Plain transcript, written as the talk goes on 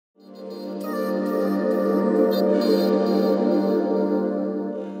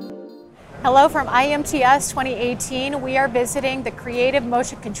Hello from IMTS 2018. We are visiting the Creative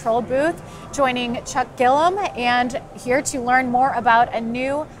Motion Control booth, joining Chuck Gillam, and here to learn more about a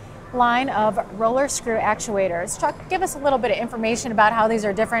new line of roller screw actuators. Chuck, give us a little bit of information about how these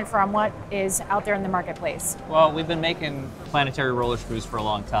are different from what is out there in the marketplace. Well, we've been making Planetary roller screws for a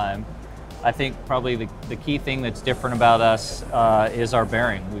long time. I think probably the key thing that's different about us is our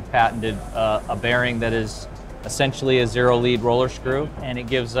bearing. We've patented a bearing that is essentially a zero lead roller screw, and it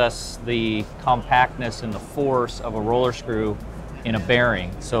gives us the compactness and the force of a roller screw in a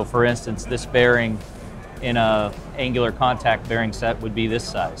bearing. So for instance, this bearing in a angular contact bearing set would be this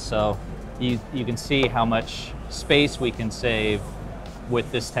size. So you can see how much space we can save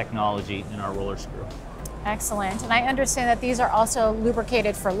with this technology in our roller screw. Excellent. And I understand that these are also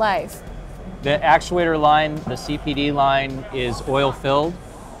lubricated for life. The actuator line, the CPD line, is oil filled.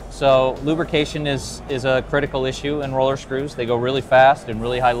 So lubrication is a critical issue in roller screws. They go really fast and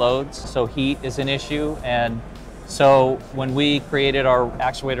really high loads, so heat is an issue. And so when we created our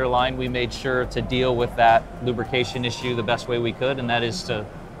actuator line, we made sure to deal with that lubrication issue the best way we could, and that is to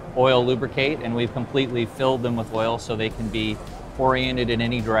oil lubricate, and we've completely filled them with oil so they can be oriented in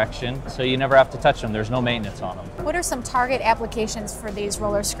any direction, so you never have to touch them. There's no maintenance on them. What are some target applications for these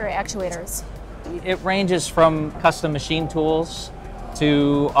roller screw actuators? It ranges from custom machine tools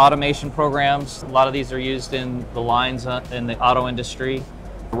to automation programs. A lot of these are used in the lines in the auto industry,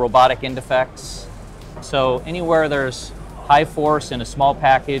 robotic end effects. So anywhere there's high force in a small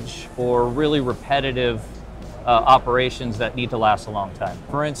package or really repetitive operations that need to last a long time.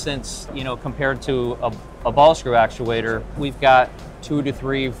 For instance, compared to a ball screw actuator, we've got 2 to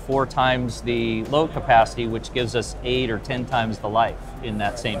 3, 4 times the load capacity, which gives us 8 or 10 times the life in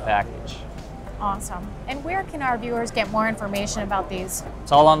that same package. Awesome. And where can our viewers get more information about these?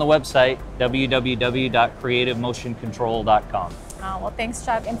 It's all on the website, www.creativemotioncontrol.com. Well, thanks,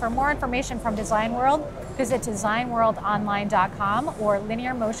 Chuck. And for more information from Design World, visit designworldonline.com or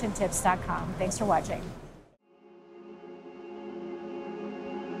linearmotiontips.com. Thanks for watching.